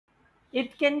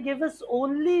It can give us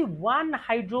only one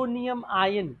hydronium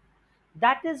ion.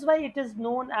 That is why it is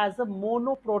known as a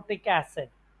monoprotic acid.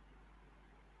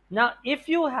 Now, if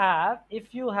you have,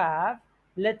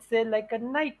 let's say like a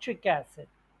nitric acid.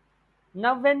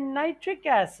 Now, when nitric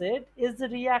acid is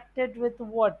reacted with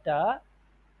water,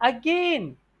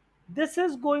 again, this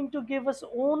is going to give us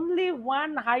only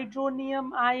one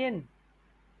hydronium ion.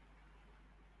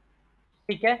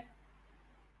 Okay?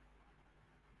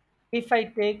 If I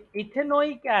take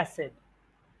ethanoic acid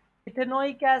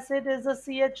is a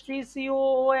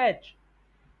CH3COOH.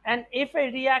 And if I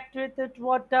react with it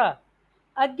water,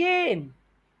 again,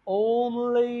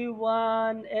 only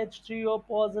one H3O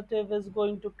positive is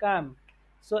going to come.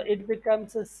 So it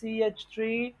becomes a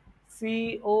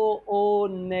CH3COO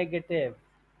negative.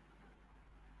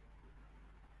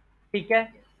 Okay?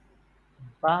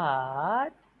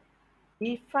 But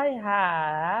if I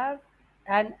have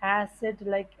an acid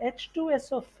like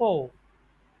H2SO4,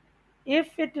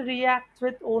 if it reacts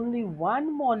with only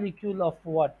one molecule of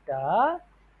water,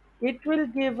 it will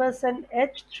give us an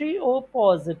H3O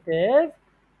positive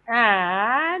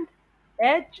and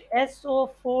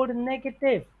HSO4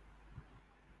 negative.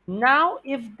 Now,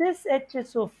 if this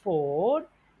HSO4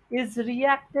 is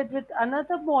reacted with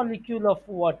another molecule of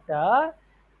water,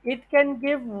 it can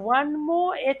give one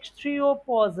more H3O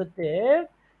positive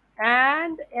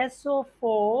and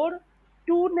SO4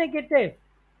 2 negative.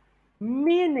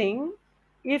 Meaning,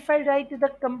 if I write the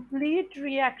complete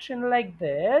reaction like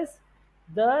this,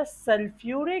 the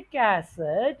sulfuric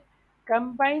acid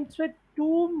combines with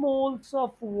 2 moles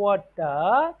of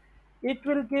water, it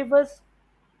will give us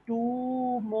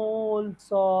 2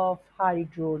 moles of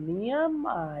hydronium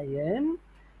ion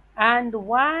and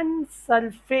 1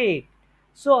 sulfate.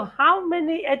 So, how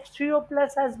many H3O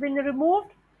plus has been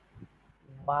removed?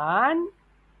 1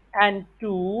 and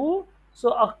 2.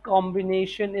 So a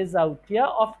combination is out here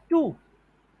of 2.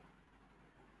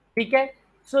 Okay?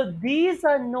 So these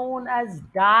are known as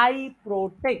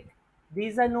diprotic.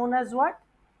 These are known as what?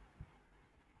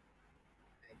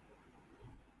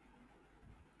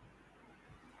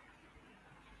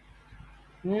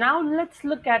 Now let's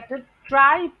look at a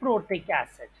triprotic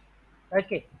acid.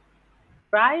 Okay.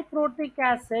 Triprotic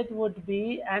acid would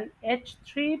be an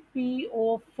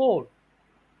H3PO4.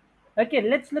 Okay,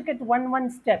 let's look at one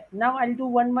step. Now I'll do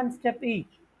one step each.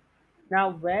 Now,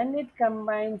 when it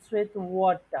combines with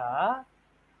water,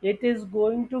 it is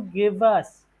going to give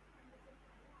us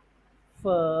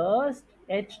first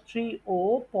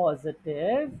H3O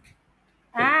positive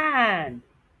and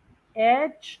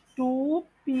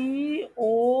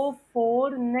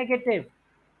H2PO4 negative.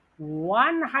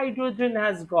 One hydrogen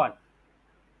has gone.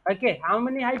 Okay, how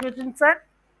many hydrogens are?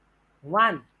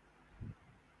 One.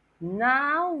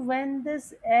 Now, when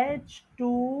this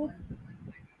H2,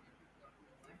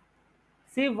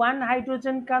 see, one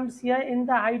hydrogen comes here in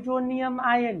the hydronium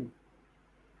ion.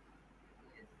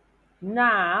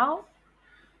 Now,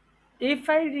 if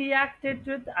I react it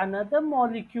with another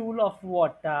molecule of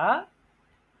water,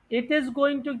 it is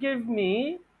going to give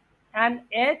me an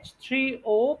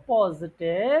H3O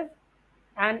positive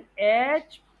and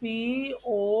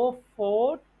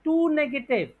HPO4 2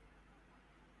 negative.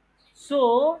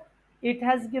 So it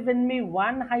has given me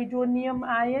one hydronium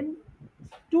ion,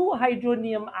 two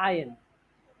hydronium ion.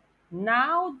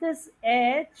 Now this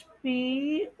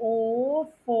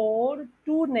HPO4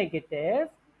 2 negative,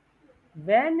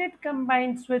 when it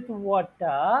combines with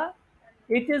water,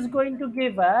 it is going to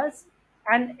give us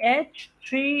an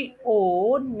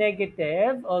H3O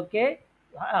negative, okay?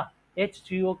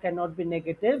 H3O cannot be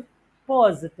negative,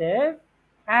 positive,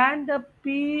 and a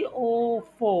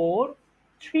PO4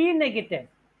 3 negative,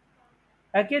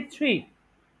 okay, 3.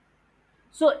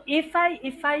 So if I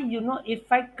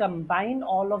combine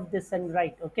all of this and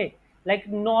write, okay, like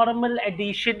normal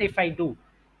addition, if I do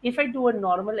a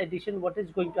normal addition, what is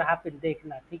going to happen?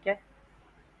 Dekhna, theek hai?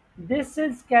 This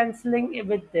is cancelling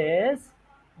with this.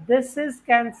 This is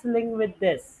cancelling with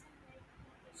this.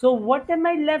 So what am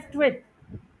I left with?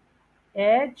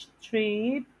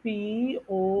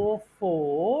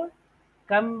 H3PO4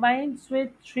 combines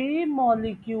with 3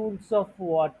 molecules of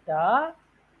water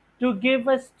to give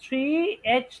us 3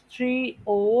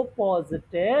 H3O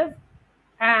positive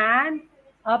and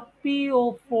a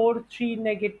PO4 3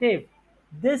 negative.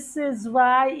 This is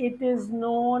why it is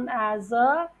known as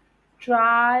a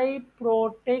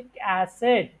triprotic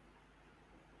acid.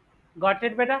 Got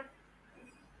it, beta?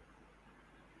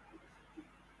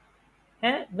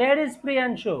 Where is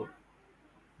Priyanshu?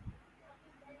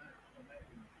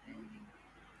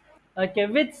 Okay,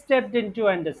 which step didn't you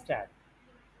understand?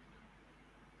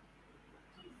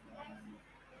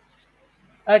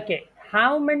 Okay,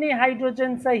 How many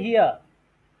hydrogens are here?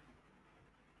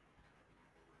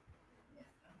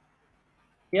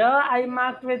 Here I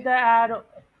marked with the arrow.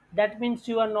 That means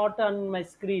you are not on my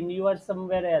screen. You are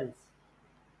somewhere else.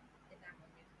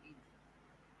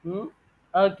 Hmm?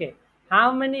 Okay.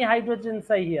 How many hydrogens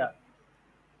are here?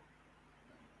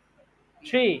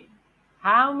 Three.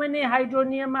 How many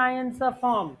hydronium ions are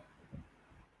formed?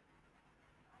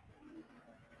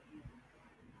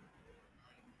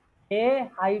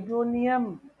 A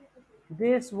hydronium.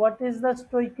 This, what is the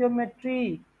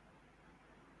stoichiometry?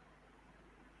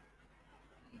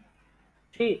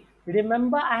 See,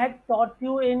 remember I had taught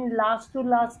you in last to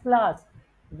last class,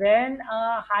 when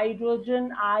a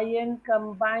hydrogen ion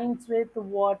combines with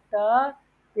water,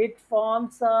 it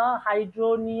forms a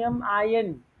hydronium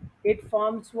ion. It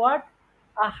forms what?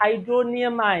 A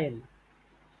hydronium ion.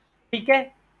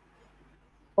 Okay?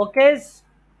 Okay?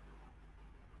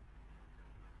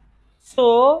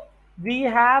 So, we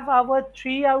have our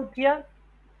three out here.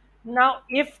 Now,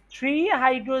 if three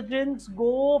hydrogens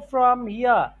go from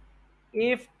here,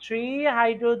 if three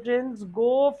hydrogens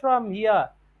go from here,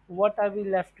 what are we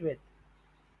left with?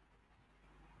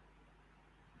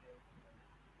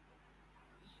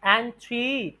 And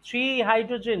three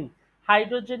hydrogen.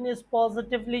 Hydrogen is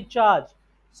positively charged.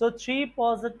 So three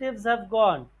positives have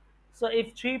gone. So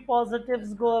if three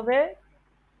positives go away,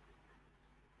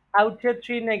 out here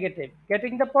three negative.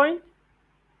 Getting the point?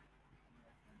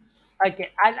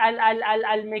 Okay,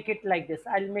 I'll make it like this.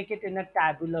 I'll make it in a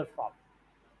tabular form.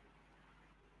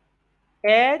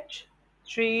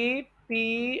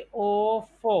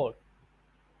 H3PO4.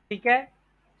 Okay?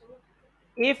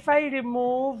 If I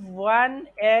remove one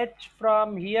H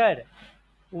from here,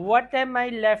 what am I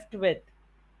left with?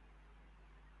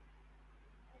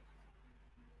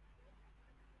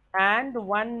 And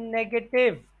one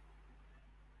negative.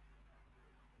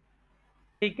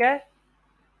 Okay?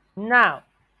 Now,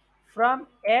 from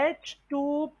H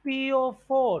to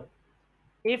PO4,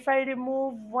 if I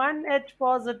remove one H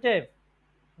positive,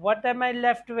 what am I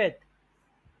left with?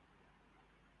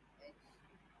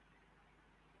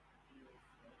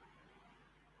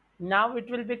 Now it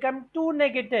will become two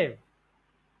negative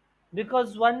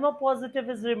because one more positive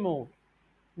is removed.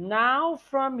 Now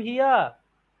from here,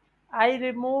 I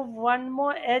remove one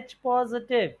more H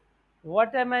positive.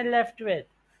 What am I left with?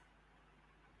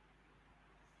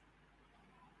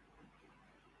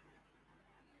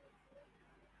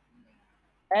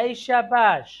 Hey,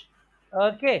 shabash.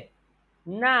 Okay.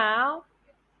 Now,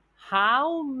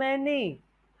 how many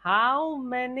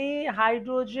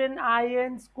hydrogen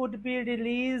ions could be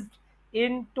released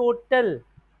in total?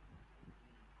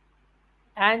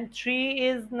 And three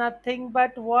is nothing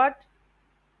but what?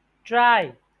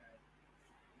 Tri.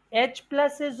 H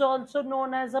plus is also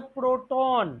known as a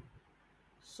proton.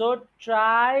 So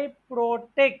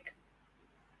triprotic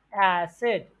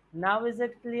acid. Now is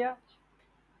it clear?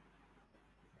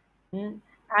 Hmm.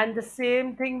 And the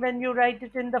same thing when you write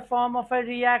it in the form of a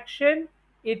reaction,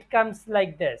 it comes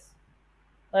like this.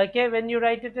 Okay, when you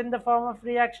write it in the form of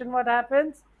reaction, what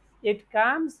happens? It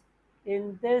comes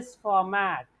in this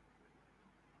format.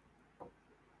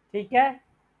 ठीक है?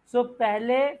 So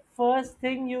पहले first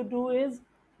thing you do is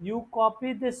you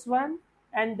copy this one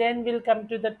and then we'll come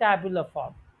to the tabular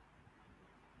form.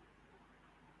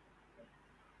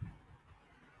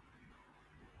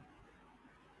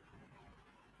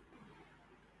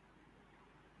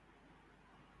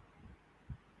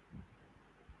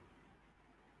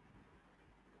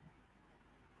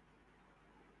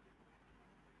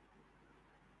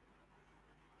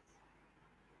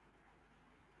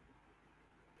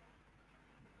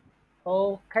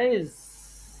 Okay,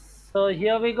 so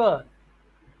here we go.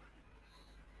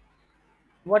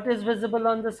 What is visible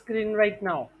on the screen right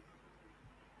now?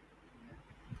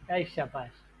 Ay,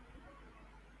 shabash.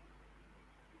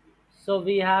 So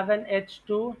we have an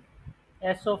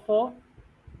H2SO4,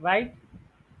 right?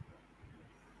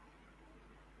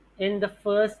 In the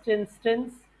first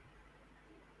instance,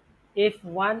 if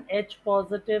one H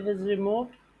positive is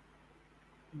removed,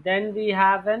 then we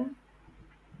have an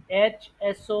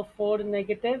HSO4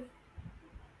 negative,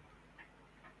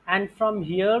 and from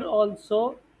here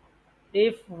also,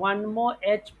 if one more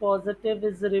H positive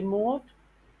is removed,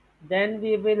 then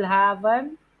we will have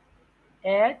an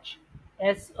H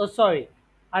S oh sorry,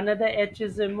 another H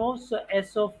is removed, so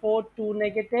SO4 2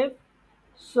 negative.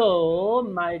 So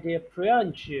my dear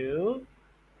Priyanshu,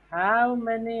 how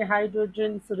many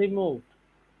hydrogens removed?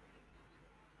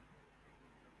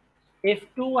 If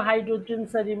two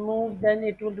hydrogens are removed, then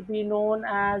it would be known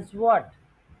as what?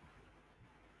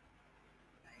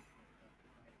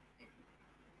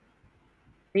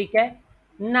 Okay.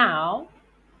 Now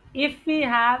if we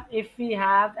have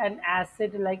an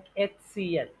acid like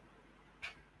HCl,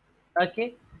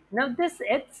 okay, now this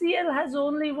HCl has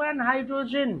only one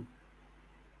hydrogen.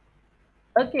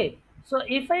 Okay, so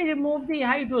if I remove the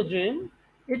hydrogen,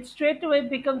 it straight away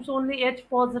becomes only H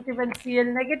positive and Cl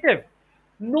negative.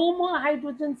 No more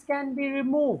hydrogens can be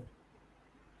removed.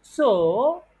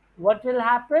 So what will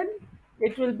happen?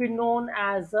 It will be known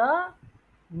as a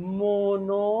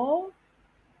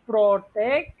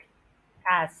monoprotic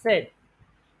acid.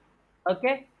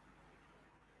 Okay,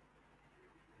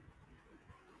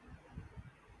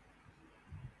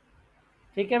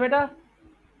 ठीक है बेटा?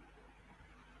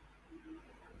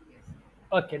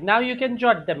 Okay, now you can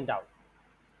jot them down.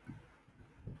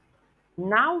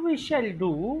 Now we shall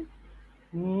do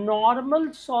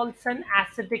normal salts and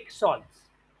acidic salts.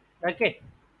 Okay,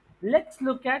 let's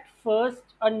look at first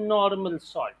a normal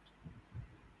salt.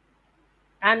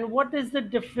 And what is the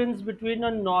difference between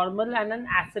a normal and an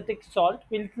acidic salt?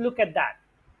 We'll look at that.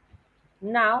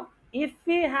 Now, if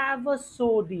we have a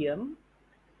sodium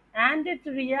and it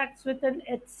reacts with an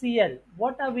HCl,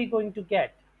 what are we going to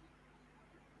get?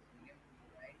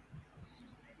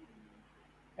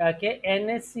 Okay,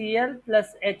 NaCl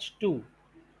plus H2.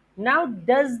 Now,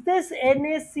 does this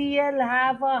NaCl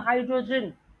have a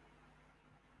hydrogen?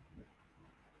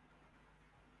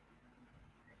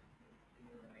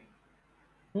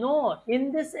 No,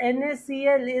 in this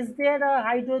NaCl, is there a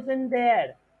hydrogen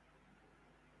there?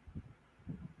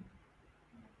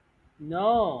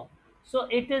 No. So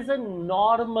it is a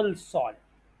normal salt.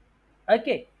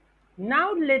 Okay.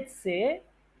 Now let's say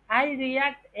I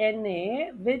react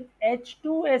Na with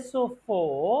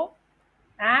H2SO4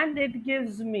 and it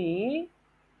gives me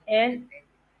an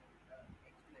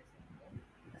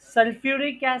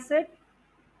sulfuric acid.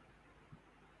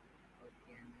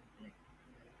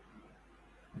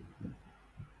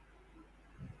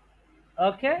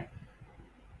 Okay.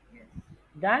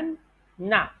 Done.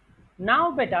 Now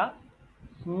beta,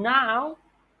 now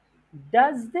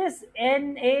does this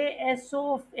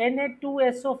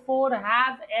Na2SO4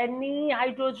 have any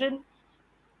hydrogen?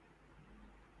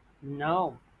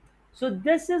 No. So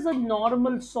this is a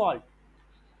normal salt.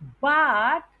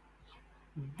 But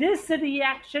this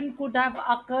reaction could have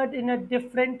occurred in a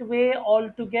different way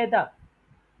altogether.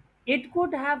 It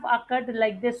could have occurred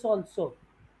like this also.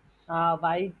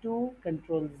 Y2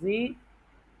 control Z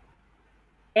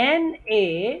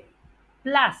Na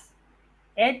plus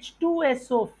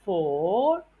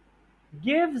H2SO4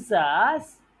 gives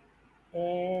us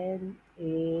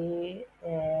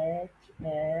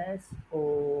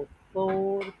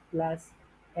NaHSO4 plus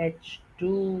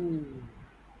H2.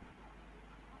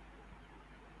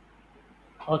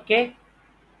 Okay,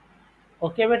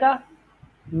 okay, beta.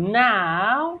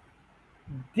 Now,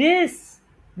 this,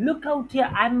 look out here,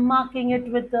 I'm marking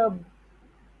it with a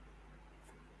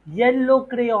yellow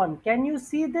crayon. Can you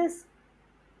see this?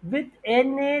 With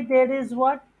Na, there is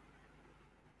what?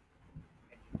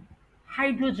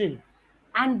 Hydrogen.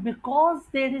 And because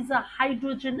there is a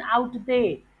hydrogen out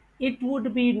there, it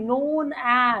would be known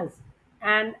as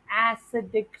an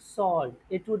acidic salt.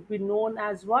 It would be known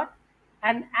as what?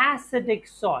 An acidic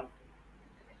salt.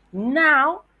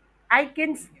 Now, I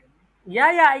can,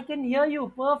 yeah, I can hear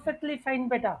you perfectly fine,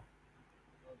 better.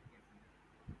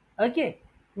 Okay,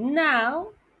 now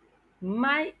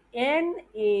my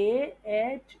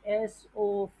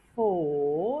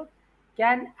NaHSO4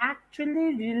 can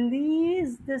actually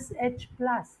release this H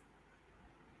plus.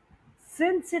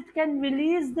 Since it can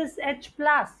release this H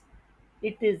plus,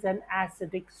 it is an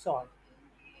acidic salt.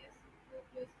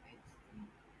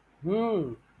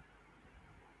 Hmm.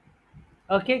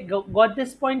 Okay, got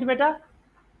this point, beta?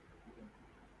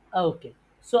 Okay.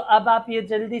 So अब आप ये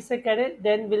जल्दी से करें,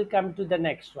 then we'll come to the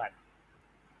next one.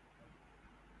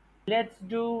 Let's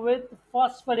do with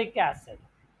phosphoric acid.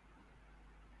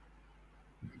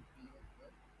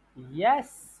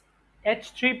 Yes,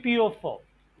 H3PO4.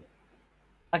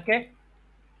 Okay,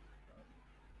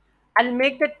 I'll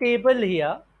make the table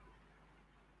here.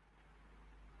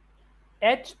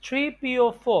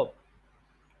 H3PO4.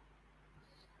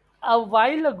 A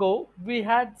while ago, we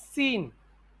had seen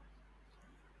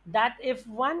that if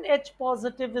one H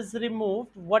positive is removed,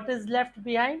 what is left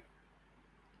behind?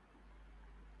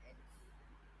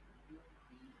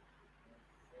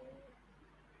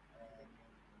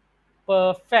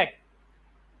 Perfect.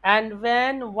 And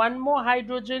when one more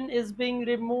hydrogen is being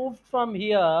removed from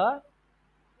here,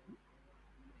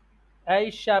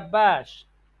 ay shabash.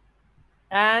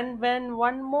 And when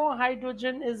one more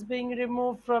hydrogen is being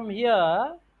removed from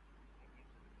here,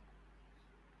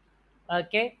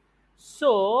 okay,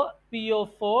 so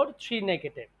PO4 3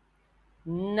 negative.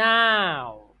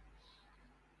 Now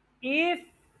if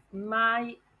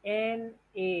my Na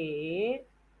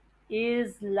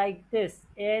is like this,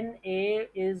 Na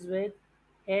is with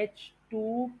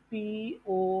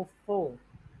H2PO4,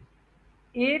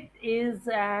 it is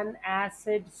an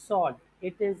acid salt.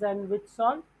 It is an which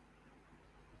salt?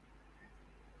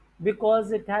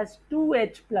 Because it has two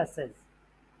H pluses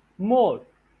more.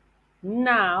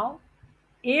 Now,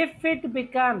 if it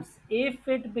becomes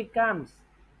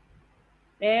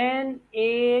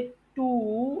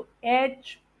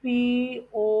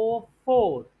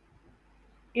Na2HPO4,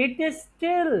 it is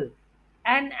still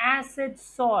an acid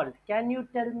salt. Can you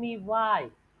tell me why?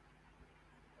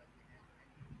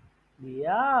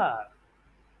 Yeah.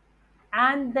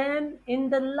 And then in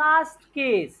the last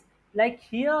case, like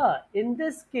here in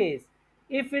this case,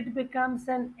 if it becomes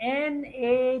an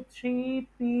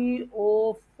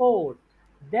Na3PO4,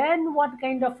 then what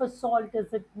kind of a salt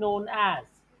is it known as?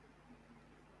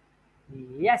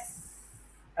 Yes.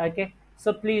 Okay.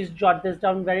 So please jot this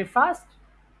down very fast.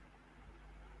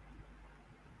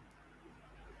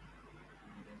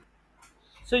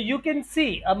 So you can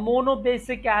see a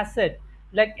monobasic acid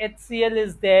like HCl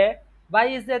is there. Why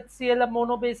is HCl a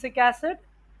monobasic acid?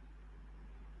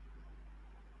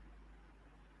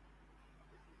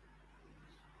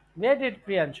 Where did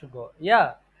Priyanshu go?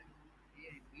 Yeah.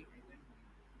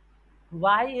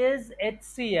 Why is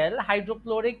HCl,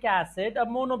 hydrochloric acid, a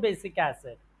monobasic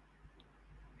acid?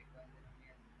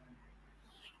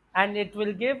 And it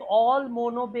will give all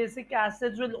monobasic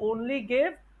acids will only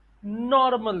give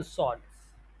normal salts.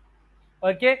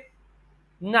 Okay.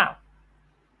 Now,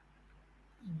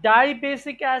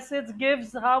 dibasic acids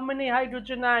gives how many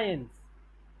hydrogen ions?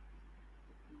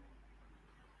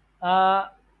 Uh,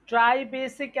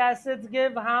 Tribasic acids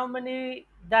give how many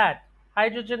that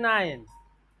hydrogen ions?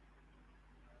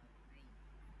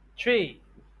 Three.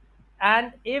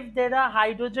 And if there are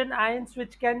hydrogen ions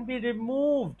which can be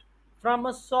removed from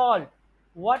a salt,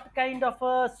 what kind of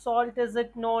a salt is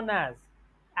it known as?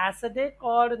 Acidic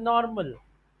or normal?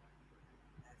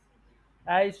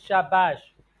 Ay, shabash.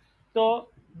 So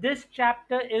this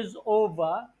chapter is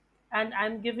over, and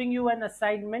I'm giving you an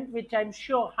assignment which I'm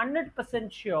sure,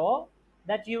 100% sure,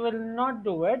 that you will not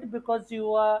do it because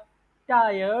you are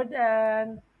tired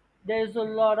and there's a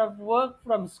lot of work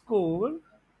from school.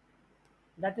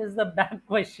 That is the back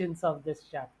questions of this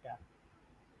chapter.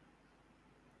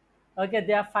 Okay,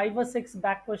 there are five or six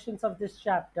back questions of this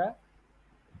chapter.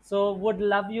 So would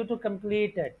love you to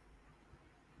complete it.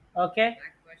 Okay?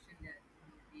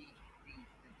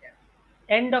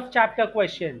 End of chapter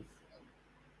questions.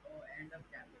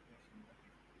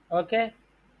 Okay?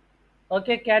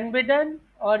 Okay, can be done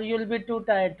or you'll be too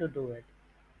tired to do it.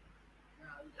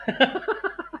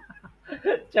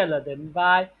 Chalo then,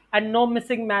 bye. And no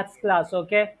missing maths class,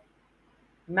 okay?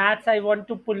 Maths, I want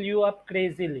to pull you up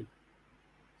crazily.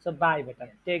 So bye, beta.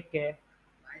 Take care.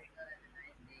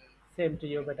 Same to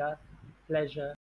you, beta. Pleasure.